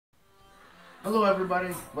Hello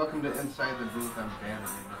everybody, welcome to Inside the Booth. I'm Dan.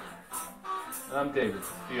 And I'm David,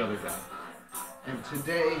 the other guy. And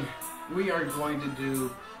today we are going to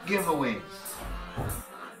do giveaways.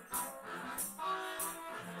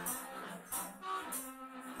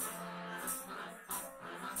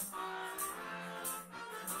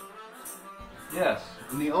 Yes.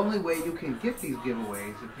 And the only way you can get these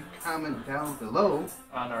giveaways if you comment down below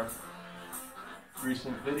On our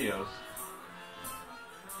recent videos.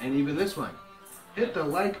 And even this one. Hit the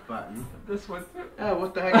like button. This one too. Oh,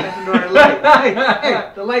 what the heck happened to our light?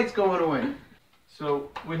 Hey, the light's going away. So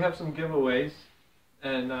we have some giveaways,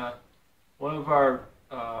 and one of our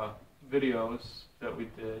videos that we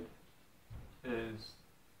did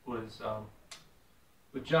was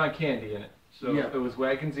with John Candy in it. So yeah. It was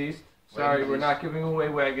Wagons East. Sorry, we're not giving away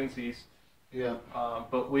Wagons East. Yeah.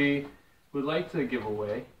 But we would like to give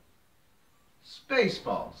away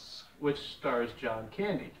Spaceballs, which stars John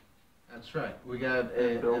Candy. That's right. We got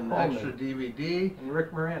an Pullman. extra DVD. And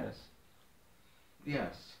Rick Moranis.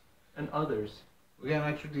 Yes. And others. We got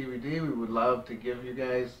an extra DVD we would love to give you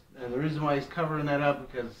guys. And the reason why he's covering that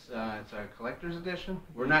up because it's our collector's edition.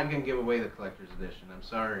 We're not going to give away the collector's edition. I'm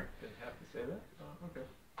sorry. Did I have to say that? Oh,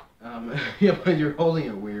 okay. Yeah, but you're holding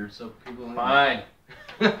it weird, so people... Fine.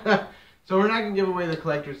 So we're not going to give away the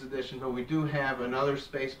collector's edition, but we do have another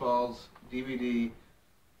Spaceballs DVD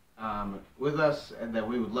with us and that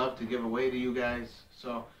we would love to give away to you guys.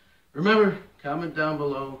 So remember, comment down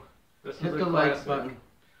below, hit the like button,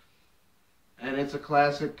 and it's a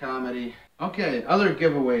classic comedy. Okay, other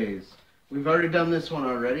giveaways. We've already done this one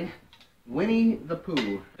already. Winnie the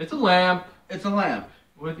Pooh. It's a lamp. It's a lamp.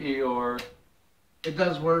 With Eeyore. It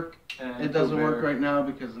does work. And it doesn't work right now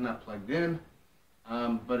because it's not plugged in.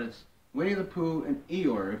 But it's Winnie the Pooh and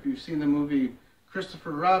Eeyore. If you've seen the movie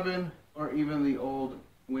Christopher Robin or even the old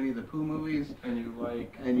Winnie the Pooh movies, and you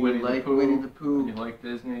like Winnie the Pooh, and you like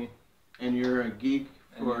Disney, and you're a geek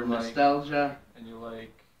for nostalgia, and you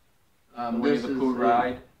like the Winnie the Pooh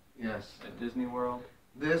ride, yes, at Disney World.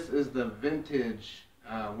 This is the vintage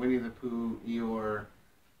Winnie the Pooh Eeyore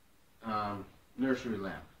nursery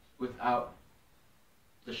lamp without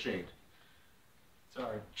the shade.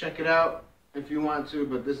 Sorry. Check it out if you want to,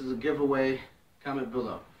 but this is a giveaway. Comment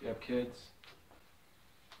below. If you have kids,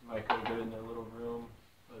 you might go get in their little room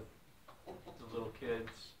with the little kids.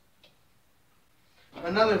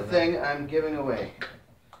 Another thing I'm giving away.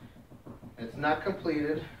 It's not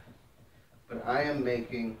completed, but I am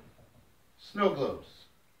making snow globes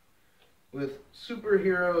with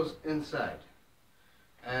superheroes inside.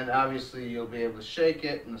 And obviously you'll be able to shake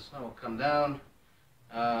it and the snow will come down.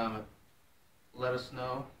 Let us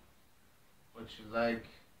know what you like.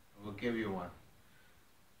 We'll give you one.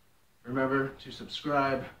 Remember to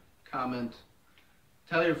subscribe, comment,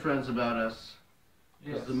 tell your friends about us.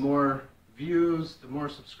 Because the more views, the more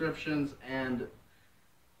subscriptions, and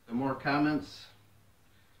the more comments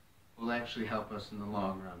will actually help us in the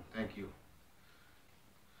long run. Thank you.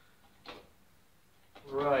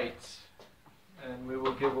 Right. And we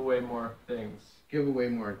will give away more things. Give away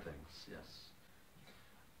more things, yes.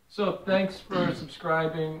 So thanks for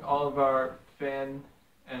subscribing, all of our fan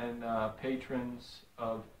and patrons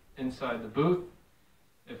of Inside the Booth.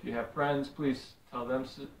 If you have friends, please tell them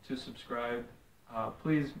to subscribe.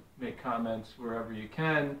 Please make comments wherever you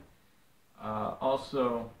can.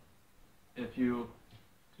 Also, if you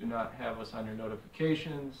do not have us on your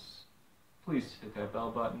notifications, please hit that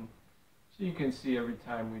bell button so you can see every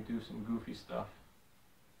time we do some goofy stuff.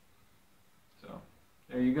 So,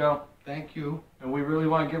 there you go. Thank you. And we really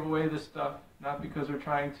want to give away this stuff, not because we're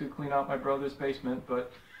trying to clean out my brother's basement,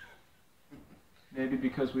 but maybe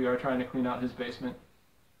because we are trying to clean out his basement.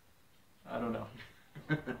 I don't know.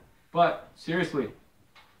 But, seriously,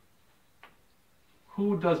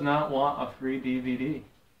 who does not want a free DVD?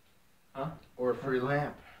 Huh? Or a free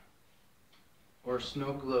lamp. Or a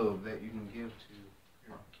snow globe that you can give to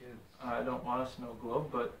your kids. I don't want a snow globe,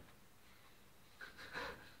 but...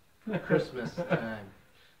 Christmas time.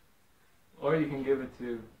 Or you can give it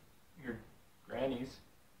to your grannies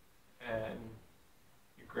and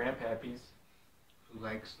your grandpappies. Who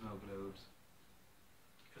like snow globes.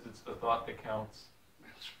 Because it's the thought that counts.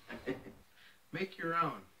 That's right. Make your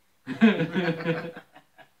own.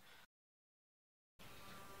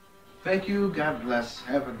 Thank you. God bless.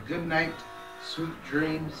 Have a good night. Sweet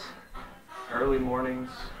dreams. Early mornings,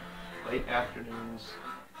 late afternoons.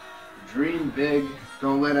 Dream big.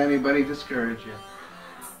 Don't let anybody discourage you.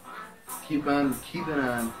 Keep on keeping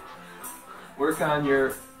on. Work on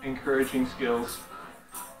your encouraging skills.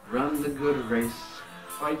 Run the good race.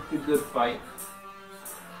 Fight the good fight.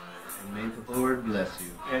 And may the Lord bless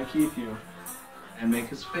you. And keep you. and make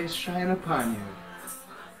his face shine upon you.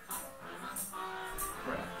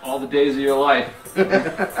 All the days of your life.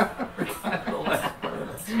 Forgot the last part of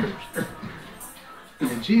that scripture.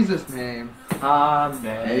 In Jesus' name.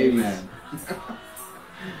 Amen. Amen.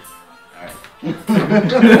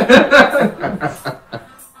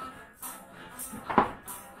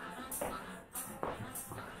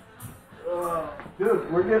 All right.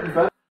 Dude, we're getting better.